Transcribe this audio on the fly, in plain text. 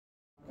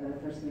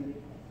personally.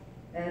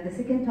 The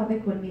second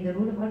topic will be the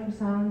role of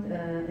ultrasound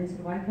in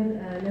cervical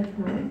lymph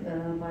node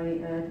by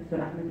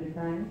Dr. Ahmed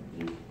Rifai.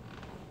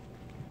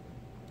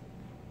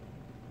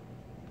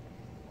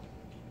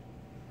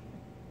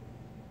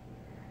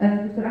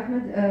 Dr.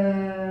 Ahmed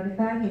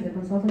Rifai is a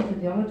consultant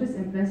radiologist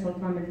in Prince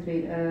Sultan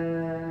Military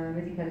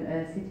Medical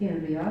City in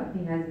Riyadh.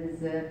 He has his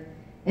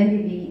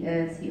MBB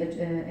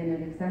in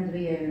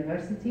Alexandria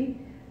University,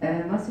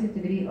 master's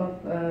degree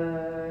of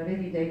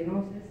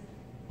radiodiagnosis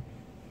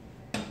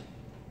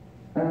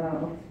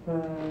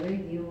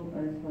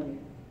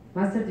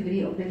master's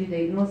degree of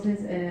radiodiagnosis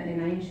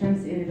in Ain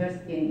Shams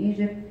University in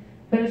Egypt,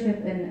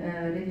 fellowship in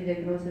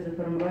radiodiagnosis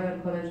from Royal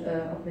College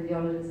of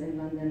Radiologists in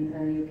London,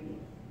 UK.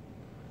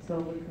 So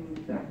welcome,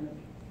 Dr. Ahmed.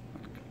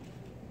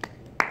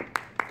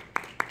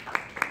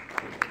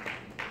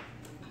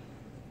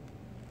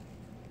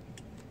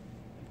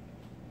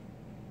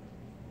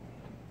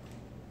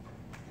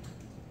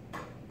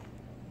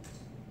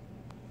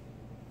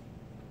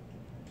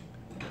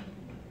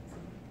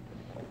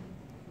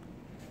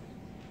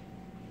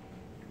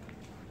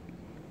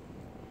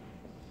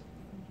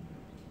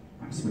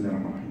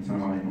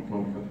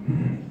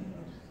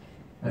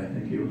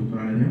 Thank you, Dr.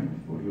 Amelia,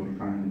 for your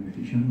kind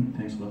invitation.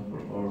 Thanks a lot for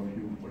all of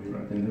you for your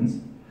attendance.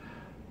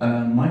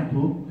 My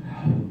talk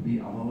will be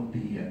about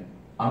the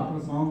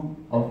ultrasound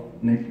of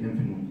neck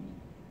lymph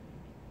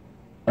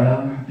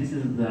node. This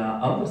is the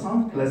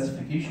ultrasound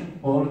classification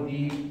for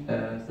the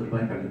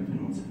cervical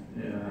lymph nodes.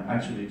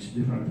 Actually, it's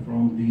different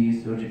from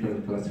the surgical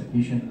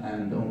classification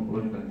and the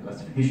oncological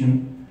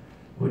classification,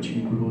 which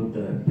include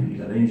the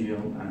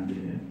prelaryngeal and the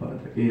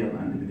paratracheal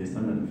and the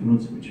mediastinal lymph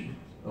nodes, which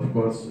of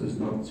course is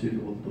not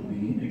suitable to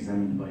be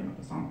examined by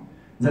ultrasound.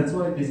 That's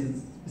why this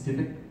is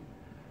specific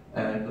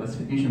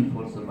classification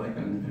for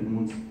cervical lymph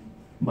nodes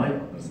by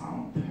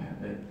ultrasound.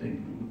 It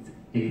includes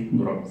 8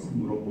 groups,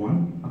 group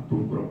 1 up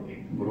to group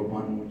 8. Group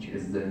 1, which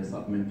is the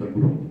submental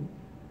group.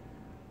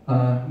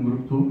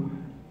 Group 2,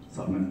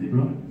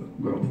 submandibular.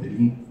 Group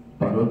 3,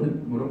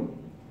 parotid group.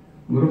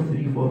 Group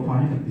 3, 4,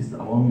 5, this is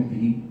along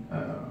the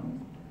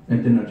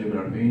internal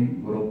jugular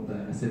vein. Group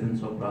 7,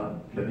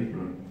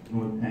 supraclavicular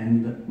node,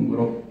 and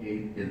group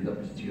 8 is the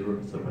posterior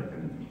cervical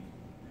lymph node.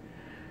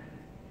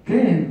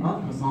 Can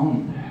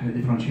ultrasound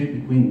differentiate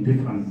between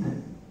different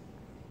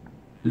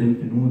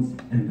lymph nodes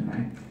in the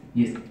neck?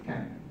 Yes, it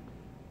can.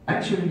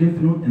 Actually,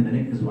 lymph node in the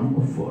neck is one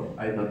of 4,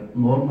 either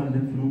normal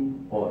lymph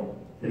node or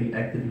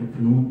reactive lymph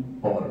node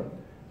or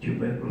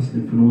tuberculous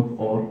lymph node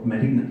or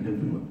malignant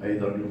lymph node,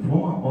 either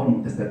lymphoma or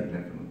metastatic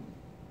lymph node.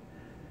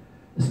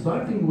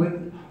 Starting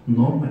with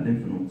normal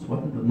lymph nodes,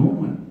 what is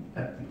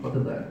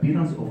the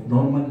appearance of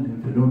normal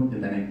lymph node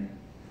in the neck?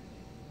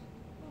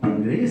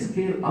 On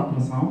grayscale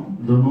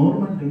ultrasound, the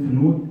normal lymph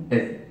node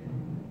is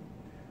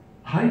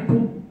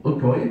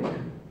hypoechoic,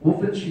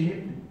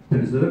 oval-shaped,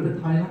 preserved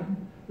hilum,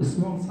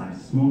 small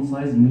size. Small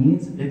size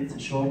means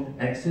its short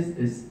axis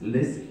is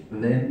less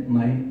than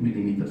 9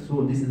 millimeters.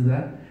 So this is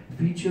the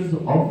features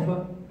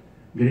of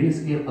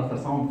grayscale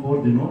ultrasound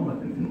for the normal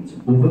lymph nodes.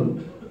 Oval,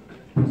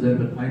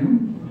 preserved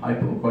hilum,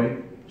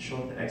 hypoechoic,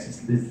 short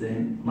axis less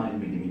than 9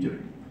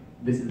 millimeters.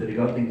 This is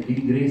regarding the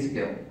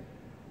grayscale.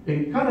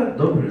 In color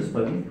Doppler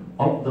study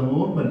of the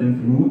normal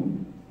lymph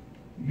node,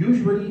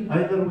 usually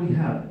either we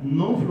have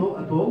no flow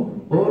at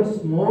all or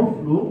small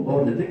flow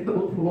or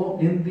detectable flow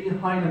in the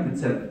hilum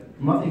itself.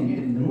 Nothing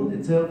in the node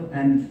itself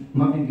and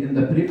nothing in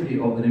the periphery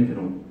of the lymph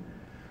node.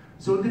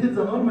 So this is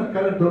the normal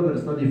color Doppler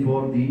study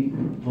for the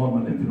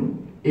normal lymph node.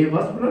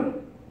 Avascular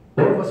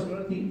or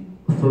vascularity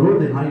through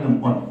the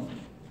hilum on.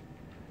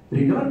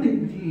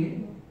 Regarding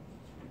the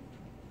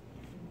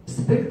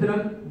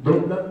spectral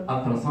Doppler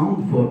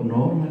ultrasound for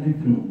normal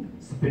lymph node,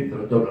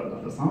 spectral Doppler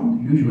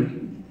ultrasound,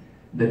 usually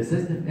the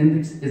resistive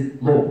index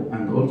is low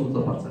and also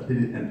the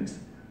pulsatility index.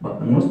 But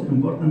the most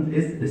important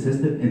is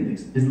resistive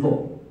index is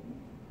low.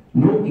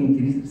 No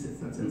increased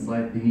resistance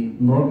inside the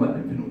normal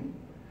lymph node.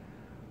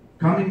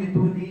 Coming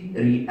to the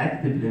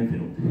reactive lymph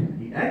node.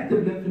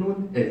 Reactive lymph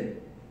node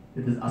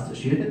is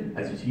associated,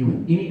 as you see,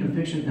 with any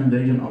infection in the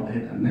region of the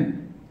head and neck.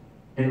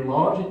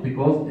 Enlarged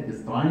because it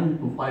is trying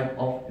to fight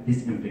off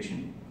this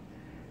infection.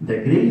 The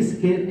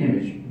grayscale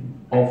image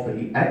of the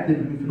reactive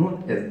lymph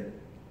node is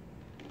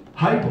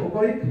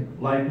hypoechoic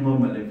like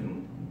normal lymph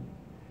node,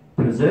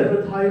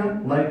 preserved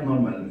hilum like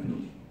normal lymph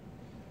node,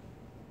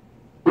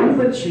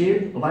 oval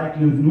shaped like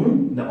lymph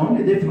node. The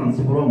only difference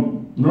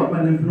from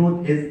normal lymph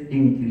node is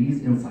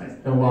increase in size,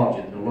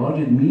 enlarged.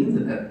 Enlarged means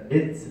that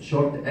its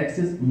short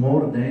axis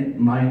more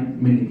than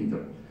 9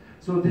 millimeters.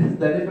 So this is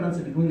the difference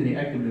between the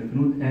reactive lymph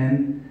node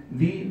and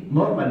the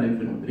normal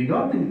lymph node.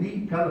 Regarding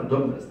the color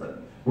Doppler study,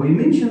 we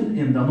mentioned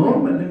in the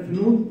normal lymph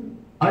node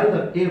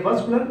either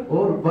avascular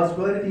or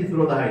vascularity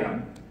through the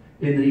hilum.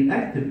 In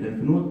reactive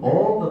lymph node,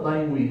 all the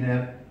time we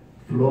have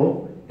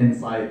flow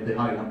inside the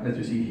hilum, as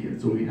you see here.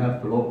 So we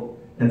have flow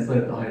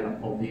inside the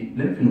hilum of the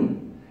lymph node.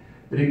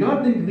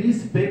 Regarding the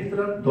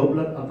spectral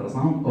Doppler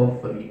ultrasound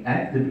of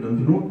reactive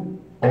lymph node,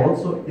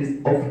 also it is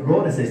of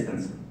low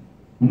resistance.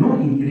 no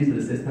increased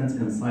resistance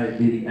inside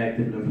the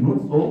reactive lymph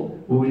nodes, so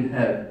we will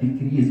have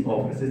decrease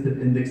of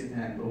resistive index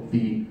and of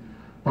the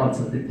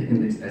pulsatility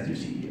index as you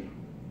see here.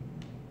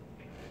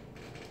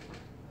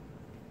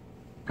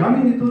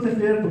 Coming to the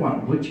third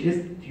one, which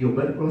is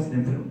tuberculous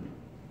lymph node.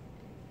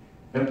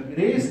 A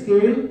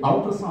grayscale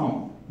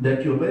ultrasound, the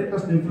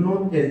tuberculous lymph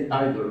node is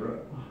either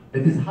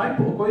it is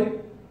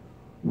hypoechoic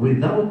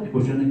without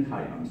echogenic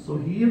hilum. So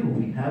here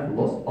we have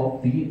loss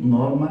of the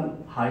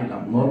normal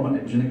hilum, normal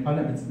echogenic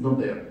hilum, it's not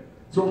there.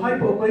 So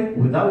hypoechoic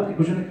without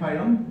echogenic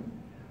hilum,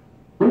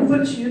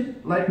 oval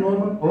shaped like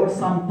normal or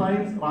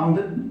sometimes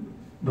rounded.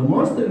 The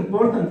most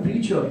important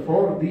feature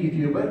for the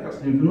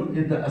tuberculous lymph node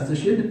is the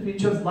associated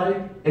features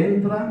like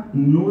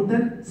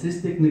intranodal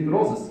cystic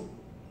necrosis.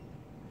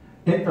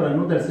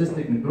 Intranodal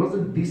cystic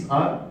necrosis, these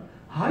are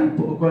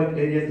hypoechoic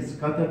areas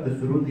scattered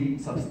through the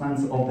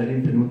substance of the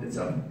lymph node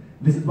itself.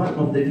 This is one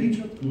of the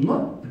features,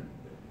 not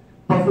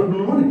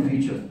pathognomonic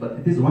features, but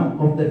it is one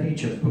of the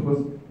features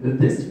because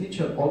this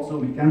feature also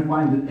we can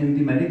find it in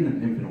the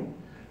malignant lymph node.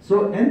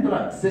 So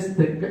intranodal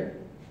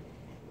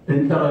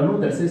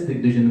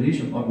cystic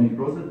degeneration or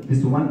necrosis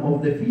is one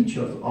of the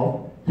features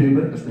of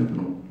tuberculous lymph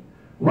node.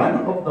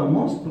 One of the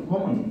most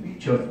common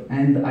features,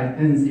 and I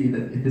can say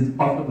that it is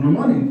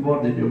pathognomonic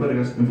for the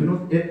tuberculous lymph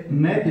node, is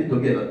matted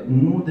together,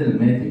 nodal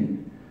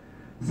matting.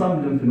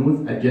 Some lymph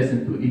nodes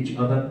adjacent to each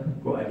other,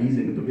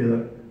 coalescing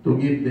together to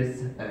give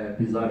this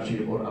bizarre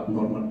shape or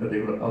abnormal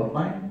irregular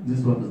outline. This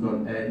is what is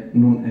known as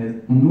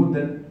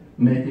nodal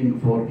matting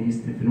for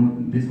these lymph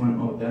nodes. This one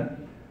of the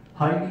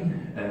highly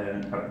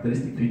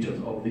characteristic features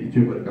of the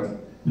tuberculous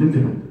lymph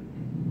node.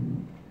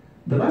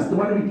 The last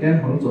one we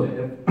can also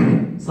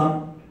have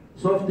some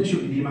soft tissue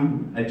edema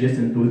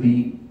adjacent to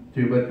the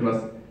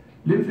tuberculous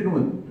lymph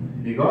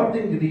node.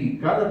 Regarding the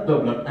color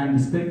Doppler and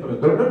the spectral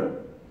Doppler,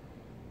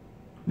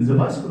 the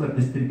vascular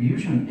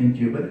distribution in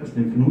tuberculous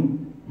lymph node,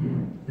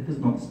 it is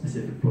not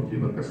specific for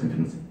tuberculous lymph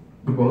nodes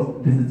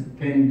because this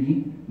can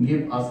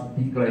give us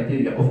the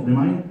criteria of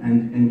benign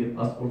and can give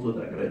us also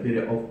the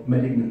criteria of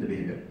malignant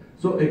behavior.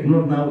 So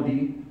ignore now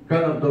the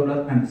color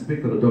Doppler and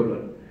spectral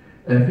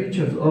Doppler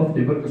features of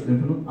tuberculous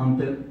lymph node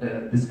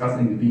until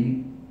discussing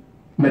the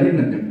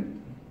malignant lymph node.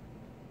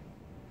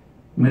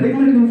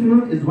 Malignant lymph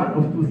node is one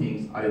of two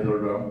things,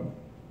 either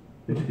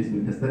if it is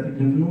metastatic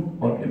lymph node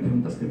or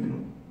lymphomatous lymph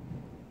node.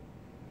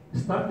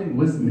 Starting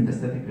with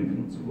metastatic lymph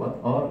nodes, what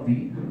are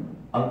the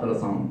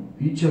ultrasound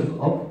features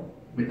of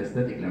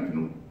metastatic lymph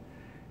node?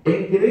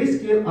 In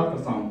grayscale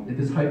ultrasound, it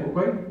is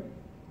hypoechoic,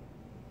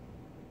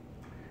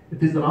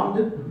 it is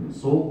rounded,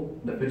 so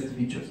the first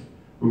features,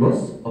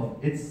 loss of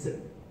its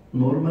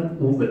normal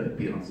oval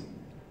appearance.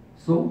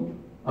 So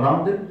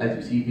rounded as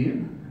you see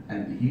here,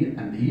 and here,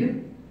 and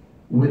here,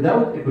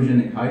 without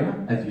echogenic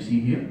hilum as you see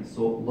here,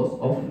 so loss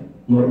of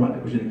normal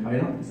echogenic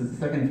hilum. This is the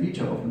second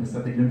feature of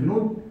metastatic lymph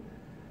node.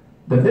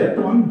 The third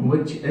one,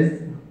 which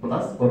is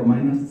plus or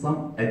minus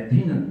some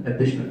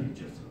additional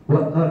features.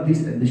 What are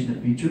these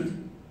additional features?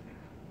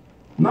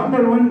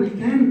 Number one,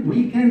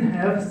 we can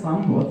have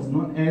some what's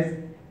known as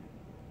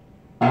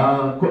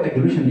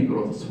coagulation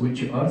necrosis,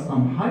 which are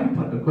some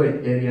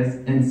hyperechoic areas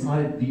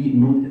inside the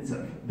node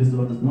itself. This is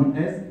what is known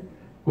as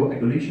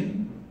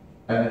coagulation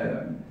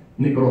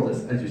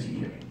necrosis, as you see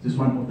here. This is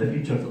one of the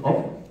features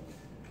of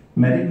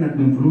malignant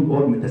lymph node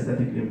or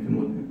metastatic lymph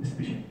node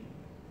especially.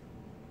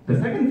 The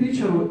second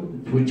feature,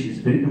 which is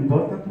very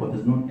important, what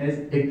is known as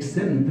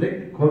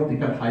eccentric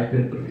cortical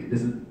hypertrophy.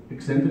 This is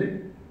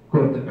eccentric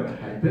cortical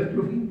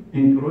hypertrophy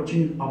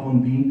encroaching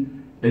upon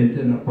the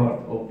internal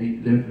part of the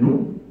lymph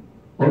node.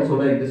 Also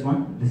like this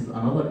one, this is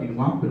another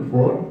example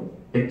for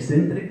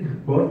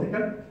eccentric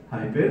cortical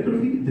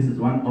hypertrophy. This is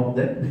one of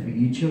the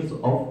features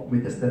of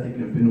metastatic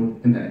lymph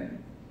node in the neck.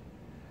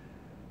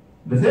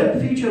 The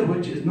third feature,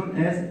 which is known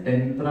as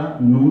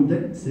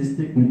intranodal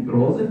cystic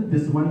necrosis,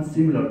 this one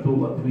similar to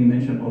what we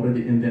mentioned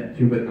already in the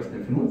tuberculous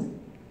lymph nodes.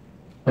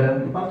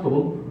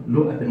 Multiple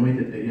low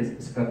attenuated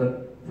areas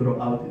scattered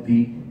throughout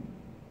the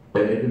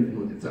lymph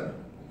node itself.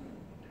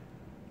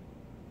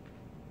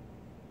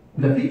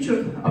 The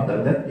feature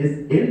after that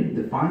is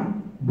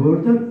ill-defined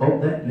border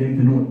of the lymph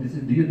node. This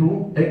is due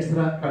to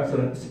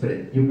extracapsular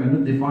spread. You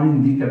cannot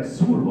define the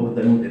capsule of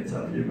the node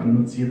itself. You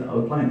cannot see the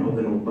outline of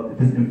the node, but it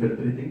is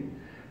infiltrating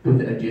to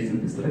the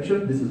adjacent structure.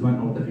 This is one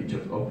of the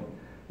features of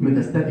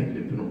metastatic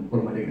lymph node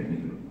or malignant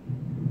lymph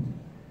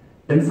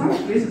node. In some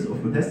cases of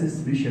metastasis,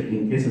 especially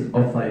in cases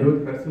of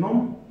thyroid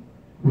carcinoma,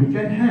 we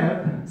can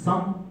have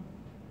some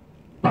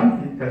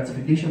punctate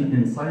calcification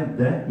inside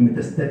the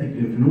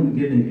metastatic lymph node,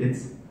 giving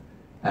its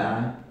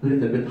a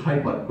little bit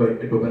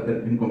hyper-echo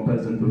pattern in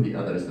comparison to the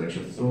other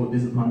structures. So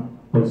this is one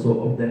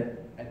also of the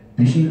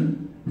additional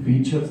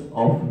features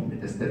of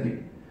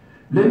metastatic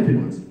lymph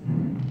nodes.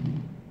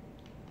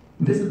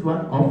 This is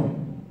one of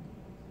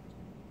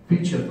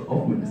features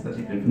of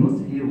metastatic lymph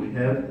nodes. Here we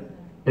have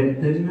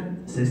internal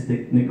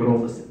cystic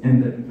necrosis in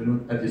the lymph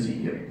node, as you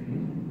see here.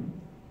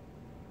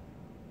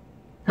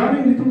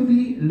 Coming to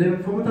the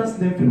lymphomatous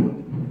lymph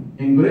node,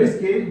 in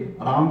grayscale,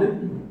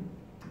 rounded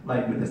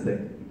like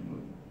metastatic lymph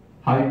node,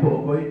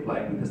 hypoechoic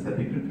like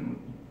metastatic lymph node.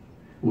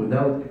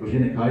 without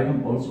echogenic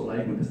hilum, also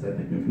like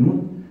metastatic lymph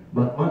node.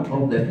 But one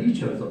of the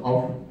features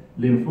of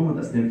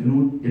lymphomatous lymph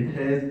node, it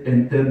has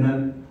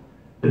internal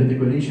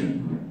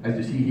reticulation. As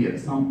you see here,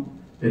 some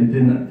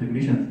internal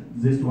reticulation.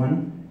 This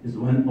one is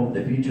one of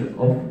the features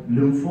of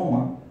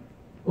lymphoma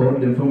or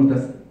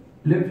lymphomatous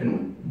lymph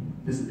node.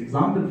 This is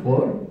example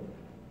for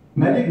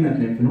malignant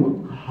lymph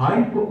node,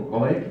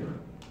 hypoechoic,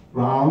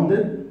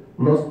 rounded,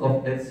 loss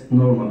of its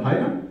normal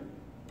hilum.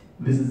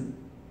 This is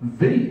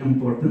very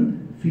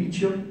important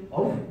feature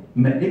of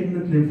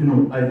malignant lymph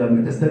node, either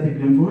metastatic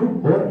lymph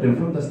node or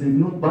lymphomatous lymph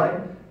node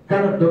by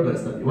color Doppler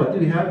study. What do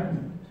we have?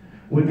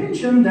 We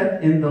mentioned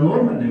that in the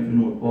normal lymph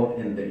node or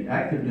in the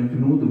reactive lymph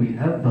node, we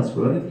have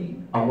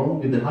vascularity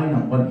along with the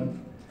hilum only.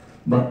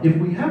 But if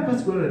we have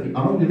vascularity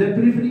along with the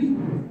periphery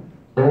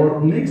or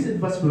mixed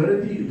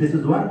vascularity, this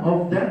is one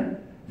of the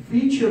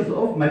features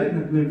of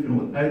malignant lymph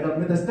node, either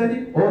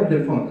metastatic or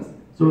lymphomatous.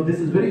 So this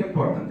is very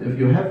important. If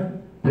you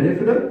have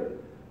peripheral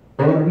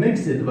or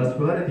mixed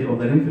vascularity of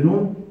the lymph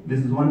node, this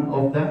is one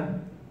of the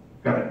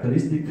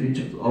characteristic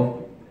features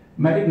of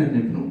malignant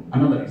lymph node.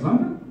 Another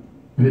example,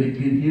 very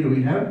clear here,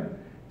 we have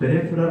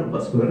peripheral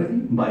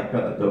vascularity by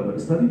color Doppler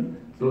study.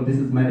 So this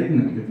is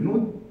malignant lymph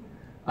node.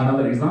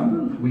 Another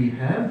example, we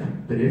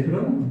have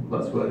peripheral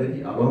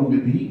vascularity along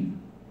with the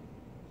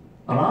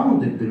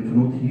rounded lymph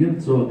node here.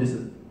 So this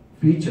is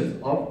features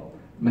of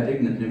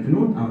malignant lymph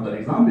node. Another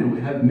example,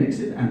 we have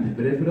mixed and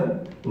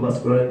peripheral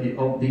vascularity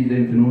of the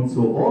lymph node.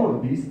 So all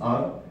of these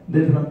are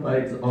different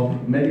types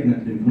of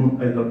malignant lymph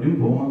node, either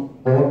lymphoma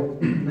or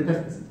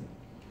metastasis.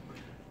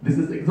 This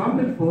is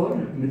example for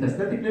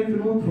metastatic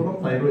lymph node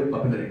from thyroid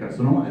papillary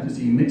carcinoma. As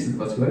you see, mixed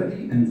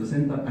vascularity in the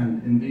center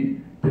and in the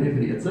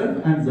periphery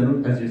itself, and the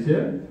node, as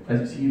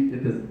you see,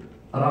 it is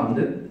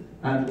rounded.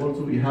 And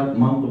also we have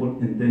multiple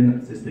internal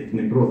cystic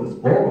necrosis.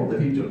 All of the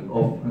features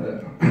of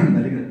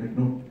malignant lymph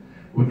node,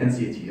 we can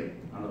see it here.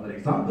 Another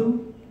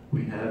example,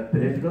 we have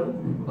peripheral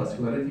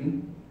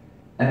vascularity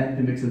and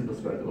the mixed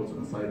vascularity also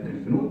inside the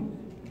lymph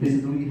node. This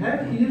is, we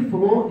have here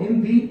flow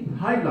in the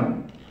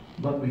hilum,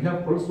 but we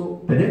have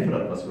also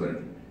peripheral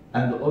vascularity.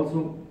 And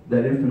also the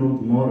lymph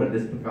node more or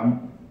less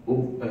become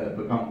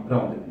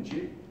rounded in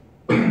shape.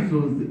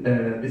 So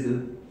this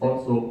is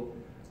also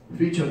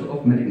features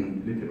of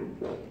malignant lymph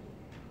node.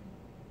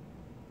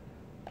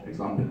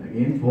 Example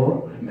again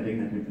for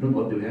malignant lymph node,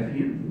 what do we have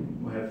here?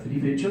 We have three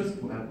features.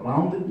 We have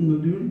rounded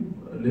nodule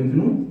lymph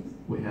node,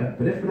 we have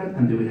peripheral,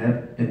 and we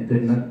have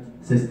internal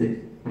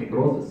cystic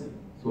necrosis.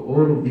 So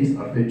all of these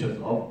are features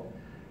of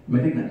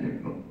malignant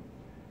lymph node.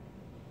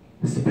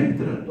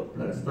 Spectral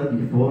Doppler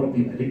study for the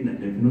malignant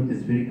lymph node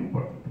is very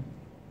important.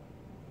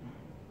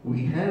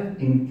 We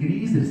have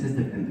increased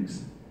resistive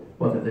index.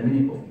 What is the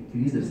meaning of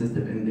increased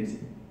resistive index?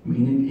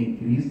 Meaning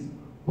increase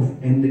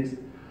of index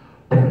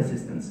of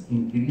resistance,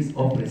 increase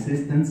of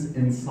resistance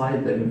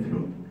inside the lymph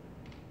node.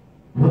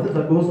 What is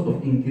the cause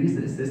of increased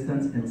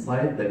resistance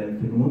inside the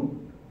lymph node,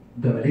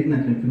 the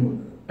malignant lymph node,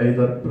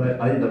 either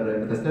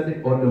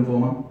metastatic or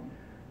lymphoma?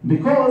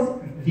 Because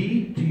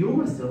the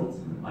tumor cells,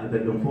 either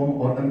lymphoma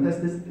or the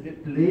metastasis,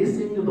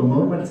 replacing the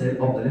normal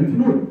cell of the lymph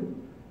node.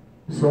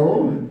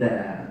 So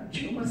the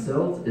tumor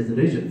cells is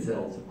rigid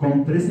cells,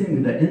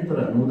 compressing the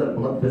intranodal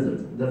blood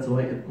vessels. That's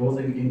why it's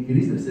causing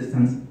increased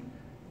resistance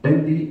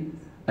in the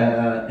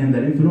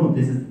lymph node.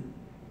 This is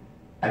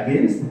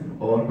against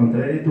or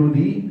contrary to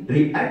the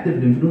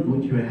reactive lymph node,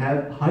 which you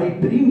have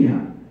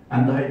hyperemia,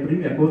 and the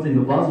hyperemia causing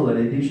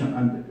vasodilatation,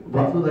 and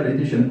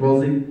vasodilatation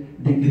causing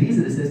decreased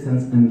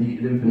resistance in the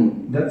lymph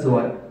node. That's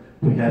why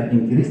we have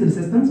increased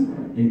resistance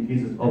in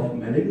cases of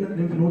malignant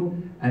lymph node,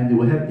 and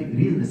we have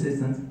decreased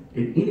resistance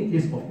in any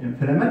case of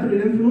inflammatory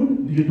lymph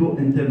node due to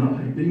internal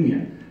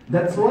hyperemia.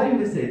 That's why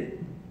we said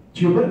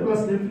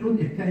tuberculous lymph node,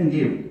 it can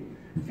give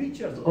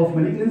features of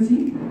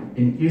malignancy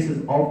in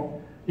cases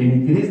of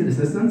increased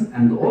resistance,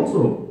 and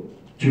also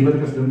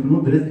tuberculous lymph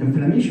node, there is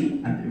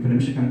inflammation, and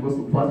inflammation can cause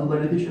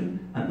vasodilatation,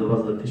 and the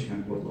vasodilatation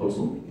can cause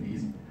also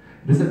increased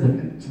resistive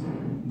index.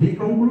 The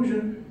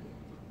conclusion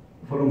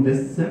from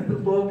this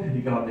simple talk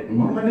regarding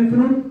normal lymph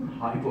node,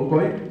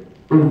 hypoechoic,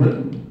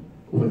 oval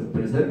with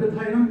preserved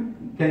hilum,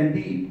 can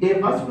be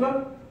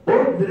avascular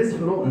or there is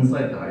flow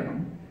inside the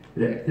hilum.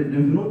 Reactive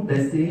lymph node,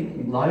 the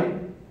same like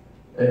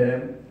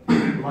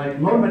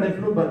normal lymph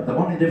node, but the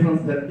only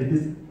difference that it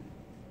is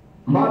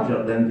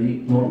larger than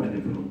the normal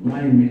lymph node,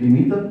 9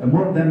 millimeter,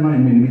 more than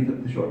 9 millimeter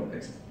the short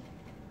axis.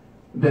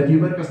 The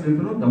tuberculous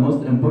lymph node, the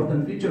most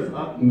important features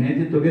are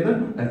mated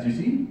together, as you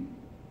see.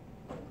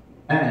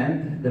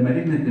 And the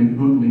malignant lymph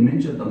node, we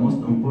mentioned the most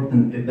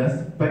important is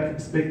the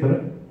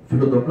spectral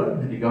flow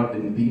Doppler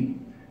regarding the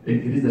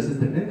increased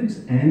resistive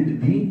index,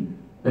 and the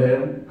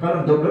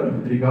color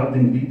Doppler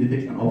regarding the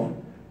detection of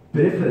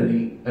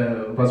peripherally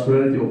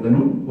vascularity of the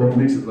node or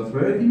mixed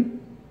vascularity.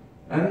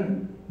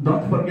 And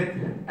don't forget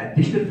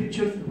additional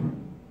features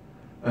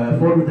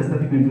for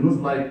metastatic lymph nodes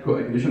like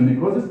coagulation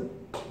necrosis,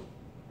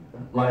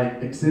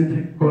 like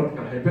eccentric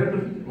cortical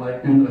hypertrophy,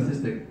 like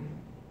intracystic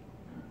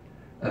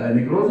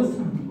necrosis,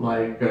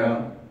 like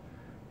ill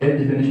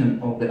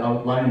definition of the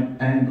outline,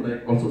 and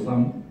like also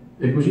some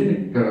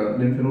echogenic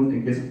lymph node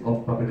in cases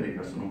of papillary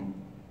carcinoma.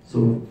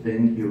 So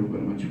thank you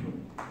very much.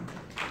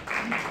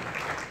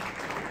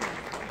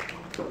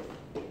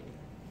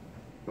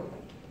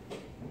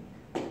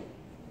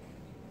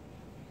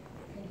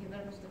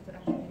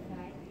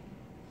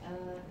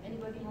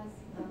 Anybody has,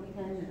 we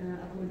can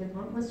accommodate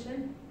one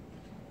question?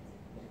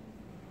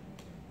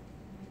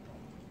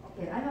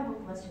 Okay, I have a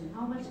question.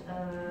 How much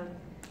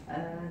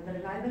the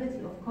reliability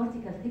of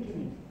cortical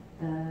thickening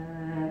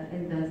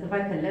in the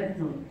cervical lymph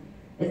node,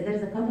 is there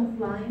a cutoff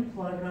line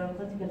for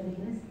cortical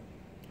thickness?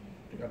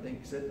 Regarding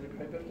eccentric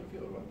hypertrophy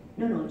or what?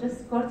 No,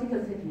 just cortical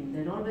thickening.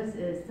 The normal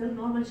is still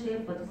normal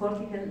shape, but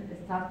cortical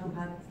start to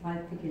have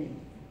slight thickening.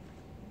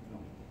 No,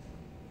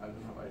 I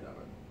don't have either.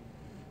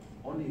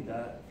 Only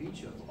the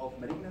features of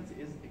malignancy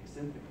is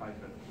eccentric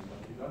hypertrophy, but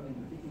regarding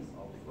the thickness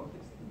of the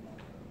cortex,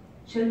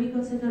 shall we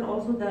consider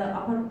also the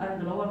upper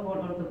and the lower wall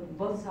or the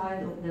both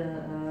sides of the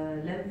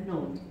lymph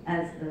node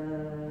as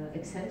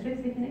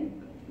eccentric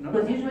thickening? no,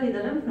 Because usually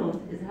the lymph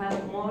node is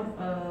have more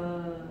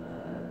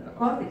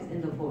cortex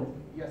in the fold.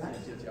 yes, right?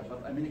 yes,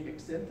 but I mean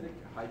eccentric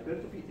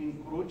hypertrophy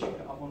encroaching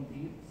upon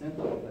the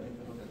center of the lymph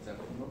node itself,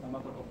 not a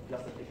matter of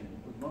just a thickening.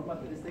 Because normal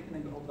there is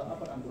thickening of the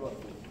upper and lower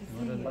fold.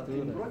 But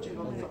encroaching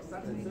of the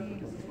substance itself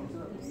is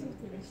considered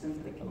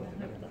eccentric.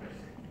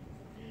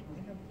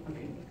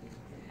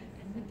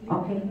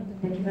 Okay,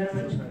 thank you very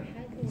much.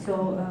 So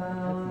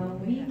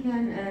we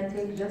can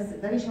take just a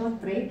very short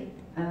break.